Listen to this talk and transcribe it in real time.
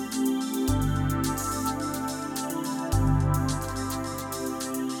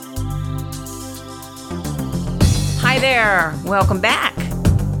there. Welcome back.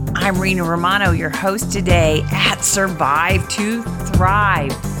 I'm Rena Romano, your host today at Survive to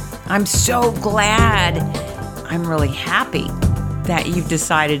Thrive. I'm so glad. I'm really happy that you've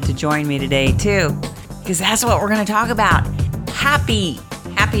decided to join me today too, because that's what we're going to talk about. Happy.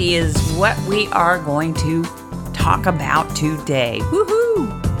 Happy is what we are going to talk about today.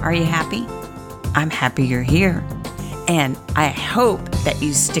 Woohoo! Are you happy? I'm happy you're here. And I hope that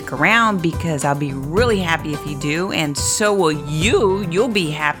you stick around because I'll be really happy if you do. And so will you. You'll be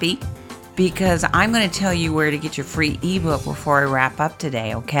happy because I'm going to tell you where to get your free ebook before I wrap up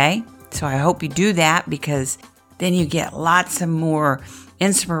today, okay? So I hope you do that because then you get lots of more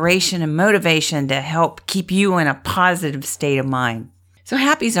inspiration and motivation to help keep you in a positive state of mind. So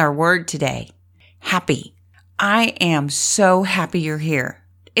happy's our word today. Happy. I am so happy you're here.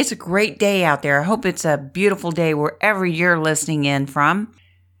 It's a great day out there. I hope it's a beautiful day wherever you're listening in from.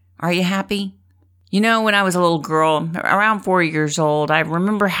 Are you happy? You know, when I was a little girl, around 4 years old, I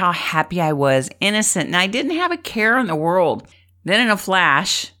remember how happy I was, innocent, and I didn't have a care in the world. Then in a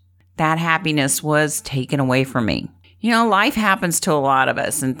flash, that happiness was taken away from me. You know, life happens to a lot of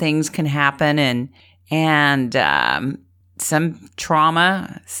us, and things can happen, and some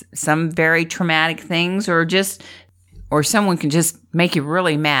trauma, some very traumatic things, or someone can just make you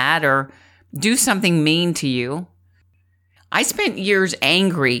really mad or do something mean to you. I spent years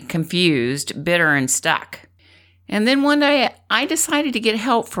angry, confused, bitter, and stuck. And then one day I decided to get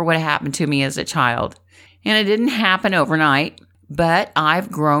help for what happened to me as a child. And it didn't happen overnight, but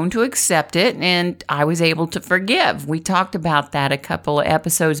I've grown to accept it and I was able to forgive. We talked about that a couple of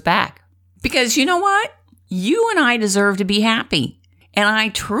episodes back. Because you know what? You and I deserve to be happy. And I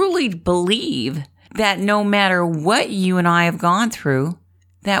truly believe that no matter what you and I have gone through,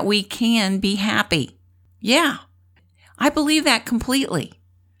 that we can be happy. Yeah, I believe that completely.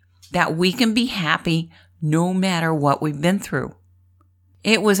 That we can be happy no matter what we've been through.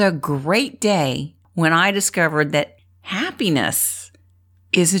 It was a great day when I discovered that happiness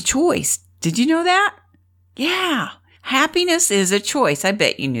is a choice. Did you know that? Yeah, happiness is a choice. I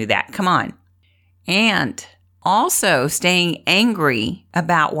bet you knew that. Come on. And also staying angry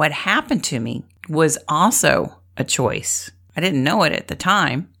about what happened to me was also a choice. I didn't know it at the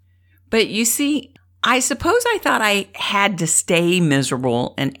time. But you see, I suppose I thought I had to stay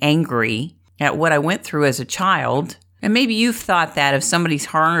miserable and angry at what I went through as a child. And maybe you've thought that if somebody's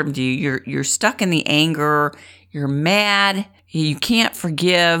harmed you, you're stuck in the anger, you're mad, you can't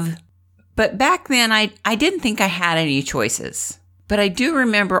forgive. But back then, I didn't think I had any choices. But I do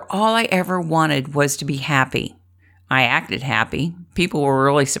remember all I ever wanted was to be happy. I acted happy. People were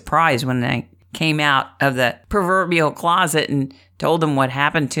really surprised when I came out of the proverbial closet and told them what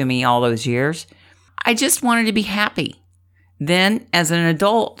happened to me all those years. I just wanted to be happy. Then, as an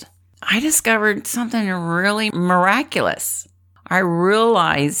adult, I discovered something really miraculous. I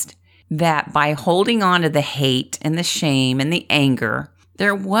realized that by holding on to the hate and the shame and the anger,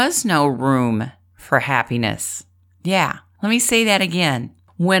 there was no room for happiness. Yeah, let me say that again.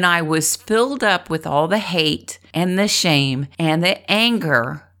 When I was filled up with all the hate and the shame and the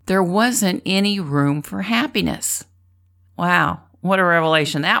anger, there wasn't any room for happiness. Wow, what a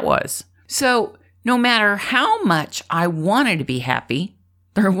revelation that was. So no matter how much I wanted to be happy,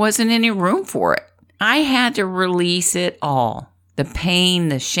 there wasn't any room for it. I had to release it all, the pain,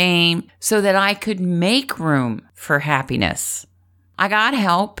 the shame, so that I could make room for happiness. I got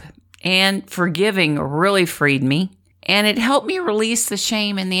help, and forgiving really freed me. And it helped me release the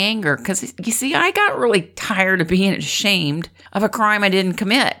shame and the anger because, you see, I got really tired of being ashamed of a crime I didn't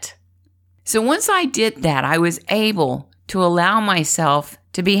commit. So once I did that, I was able to allow myself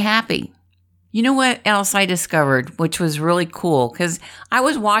to be happy. You know what else I discovered, which was really cool, because I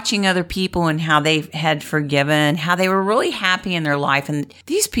was watching other people and how they had forgiven, how they were really happy in their life. And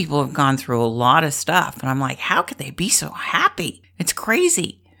these people have gone through a lot of stuff. And I'm like, how could they be so happy? It's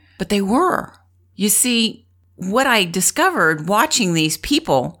crazy. But they were. You see, what I discovered watching these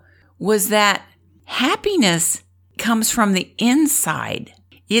people was that happiness comes from the inside.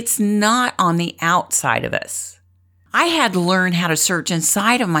 It's not on the outside of us. I had to learn how to search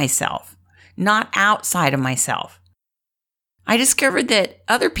inside of myself, not outside of myself. I discovered that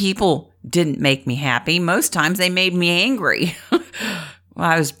other people didn't make me happy. Most times they made me angry. Well,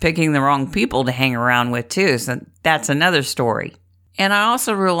 I was picking the wrong people to hang around with too, so that's another story. And I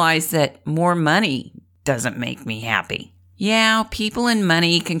also realized that more money doesn't make me happy. Yeah, people and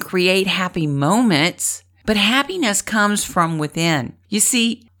money can create happy moments, but happiness comes from within. You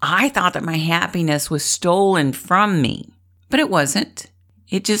see, I thought that my happiness was stolen from me, but it wasn't.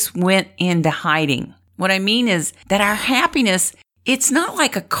 It just went into hiding. What I mean is that our happiness It's not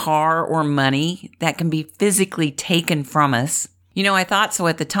like a car or money that can be physically taken from us. I thought so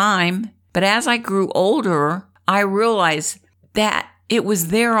at the time, but as I grew older, I realized that it was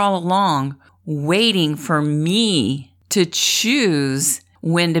there all along, waiting for me to choose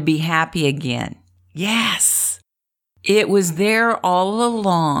when to be happy again. Yes, it was there all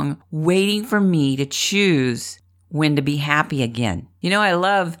along, waiting for me to choose when to be happy again. I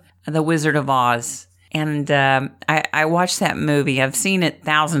love The Wizard of Oz. And I watched that movie. I've seen it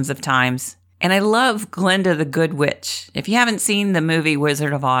thousands of times. And I love Glinda the Good Witch. If you haven't seen the movie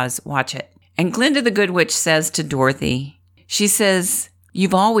Wizard of Oz, watch it. And Glinda the Good Witch says to Dorothy, she says,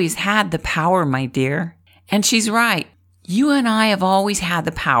 "You've always had the power, my dear." And she's right. You and I have always had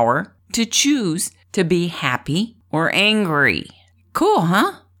the power to choose to be happy or angry. Cool,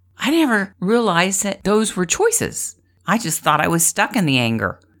 huh? I never realized that those were choices. I just thought I was stuck in the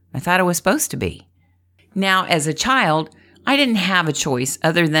anger. I thought I was supposed to be. Now, as a child, I didn't have a choice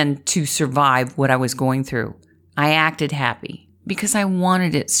other than to survive what I was going through. I acted happy because I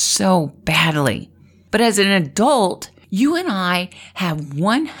wanted it so badly. But as an adult, you and I have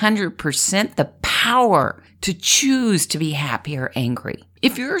 100% the power to choose to be happy or angry.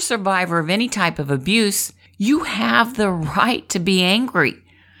 If you're a survivor of any type of abuse, you have the right to be angry.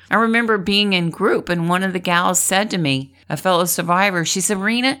 I remember being in group and one of the gals said to me, a fellow survivor, she said,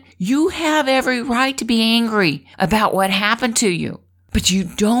 "Rena, you have every right to be angry about what happened to you, but you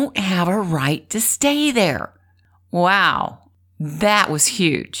don't have a right to stay there." Wow, that was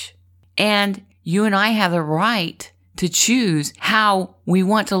huge. And you and I have the right to choose how we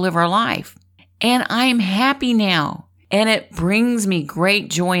want to live our life. And I'm happy now. And it brings me great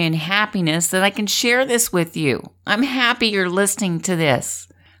joy and happiness that I can share this with you. I'm happy you're listening to this.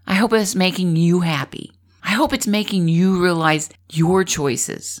 I hope it's making you happy. I hope it's making you realize your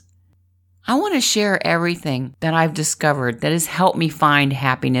choices. I want to share everything that I've discovered that has helped me find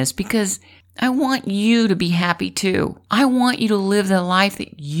happiness because I want you to be happy too. I want you to live the life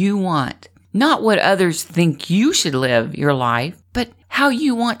that you want. Not what others think you should live your life, but how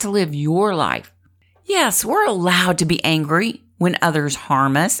you want to live your life. Yes, we're allowed to be angry when others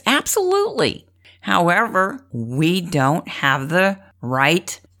harm us. Absolutely. However, we don't have the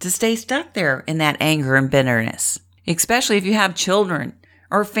right to stay stuck there in that anger and bitterness, especially if you have children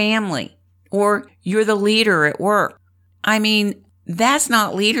or family or you're the leader at work. I mean, that's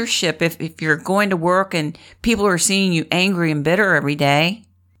not leadership if you're going to work and people are seeing you angry and bitter every day.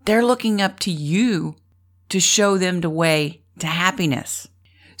 They're looking up to you to show them the way to happiness.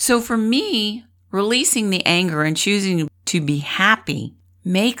 So for me, releasing the anger and choosing to be happy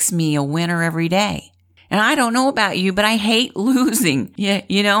makes me a winner every day. And I don't know about you, but I hate losing. Yeah,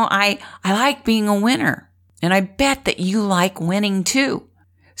 I like being a winner. And I bet that you like winning too.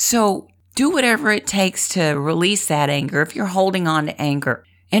 So do whatever it takes to release that anger if you're holding on to anger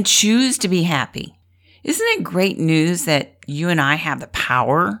and choose to be happy. Isn't it great news that you and I have the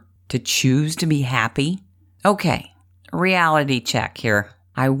power to choose to be happy? Okay, reality check here.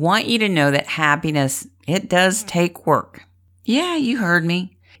 I want you to know that happiness, it does take work. Yeah, you heard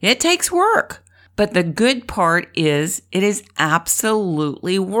me. It takes work. But the good part is it is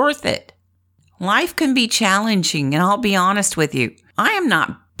absolutely worth it. Life can be challenging, and I'll be honest with you. I am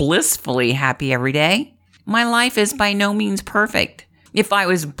not blissfully happy every day. My life is by no means perfect. If I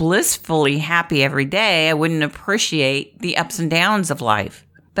was blissfully happy every day, I wouldn't appreciate the ups and downs of life.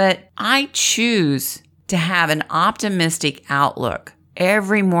 But I choose to have an optimistic outlook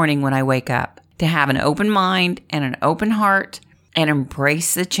every morning when I wake up, to have an open mind and an open heart, and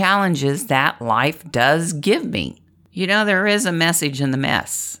embrace the challenges that life does give me. There is a message in the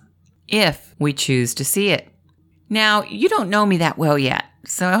mess, if we choose to see it. Now, you don't know me that well yet,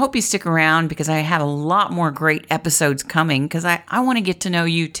 so I hope you stick around because I have a lot more great episodes coming because I want to get to know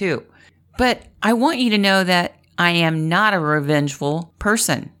you too. But I want you to know that I am not a revengeful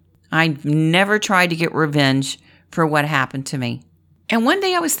person. I've never tried to get revenge for what happened to me. And one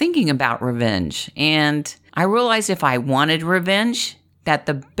day I was thinking about revenge, and I realized if I wanted revenge, that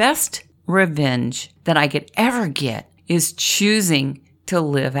the best revenge that I could ever get is choosing to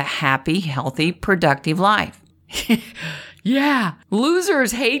live a happy, healthy, productive life. Yeah,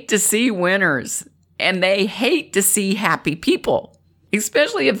 losers hate to see winners, and they hate to see happy people,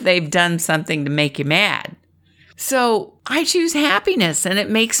 especially if they've done something to make you mad. So I choose happiness, and it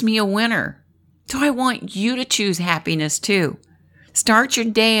makes me a winner. So I want you to choose happiness too. Start your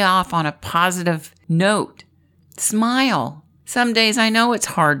day off on a positive note. Smile. Some days I know it's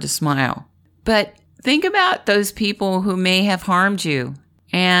hard to smile, but think about those people who may have harmed you.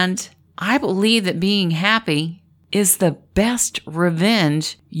 And I believe that being happy is the best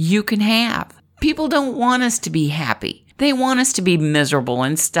revenge you can have. People don't want us to be happy. They want us to be miserable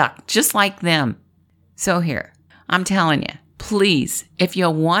and stuck, just like them. So here, I'm telling you, please, if you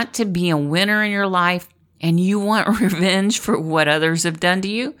want to be a winner in your life and you want revenge for what others have done to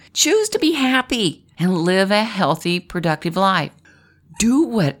you, choose to be happy and live a healthy, productive life. Do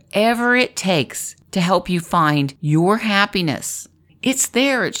whatever it takes to help you find your happiness. It's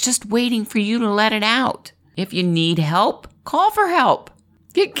there. It's just waiting for you to let it out. If you need help, call for help.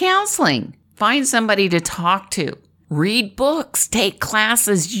 Get counseling. Find somebody to talk to. Read books. Take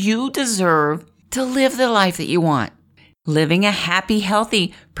classes. You deserve to live the life that you want. Living a happy,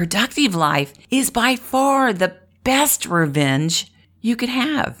 healthy, productive life is by far the best revenge you could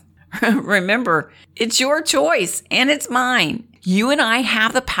have. Remember, it's your choice and it's mine. You and I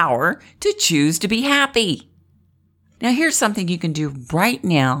have the power to choose to be happy. Now, here's something you can do right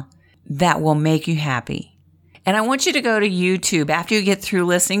now that will make you happy. And I want you to go to YouTube after you get through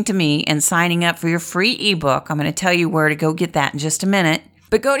listening to me and signing up for your free ebook. I'm going to tell you where to go get that in just a minute.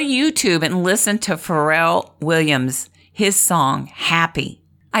 But go to YouTube and listen to Pharrell Williams, his song, Happy.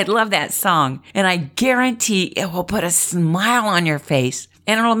 I love that song, and I guarantee it will put a smile on your face,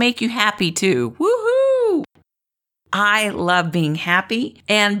 and it'll make you happy too. Woohoo! I love being happy,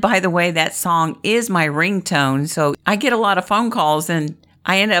 and by the way, that song is my ringtone, so I get a lot of phone calls, and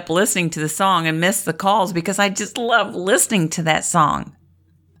I end up listening to the song and miss the calls because I just love listening to that song.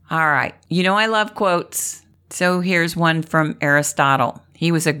 All right, you know I love quotes, so here's one from Aristotle.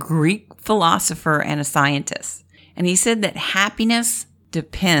 He was a Greek philosopher and a scientist. And he said that happiness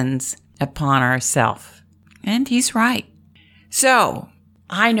depends upon ourselves. And he's right. So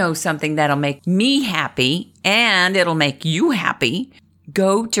I know something that'll make me happy and it'll make you happy.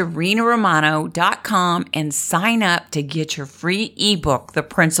 Go to RenaRomano.com and sign up to get your free ebook, The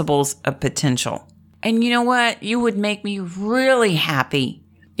Principles of Potential. And you know what? You would make me really happy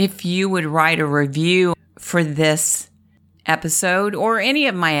if you would write a review for this episode or any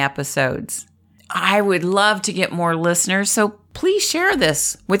of my episodes. I would love to get more listeners, so please share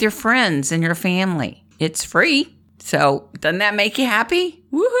this with your friends and your family. It's free, so doesn't that make you happy?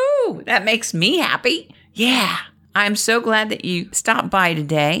 Woohoo! That makes me happy. Yeah, I'm so glad that you stopped by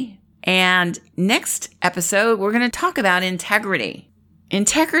today. And next episode, we're going to talk about integrity.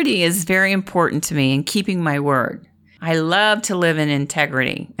 Integrity is very important to me in keeping my word. I love to live in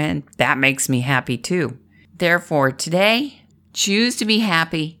integrity, and that makes me happy too. Therefore, today, choose to be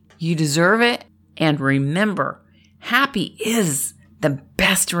happy. You deserve it. And remember, happy is the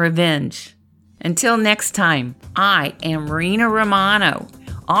best revenge. Until next time, I am Rena Romano,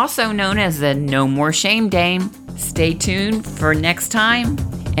 also known as the No More Shame Dame. Stay tuned for next time.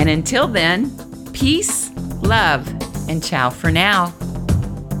 And until then, peace, love, and ciao for now.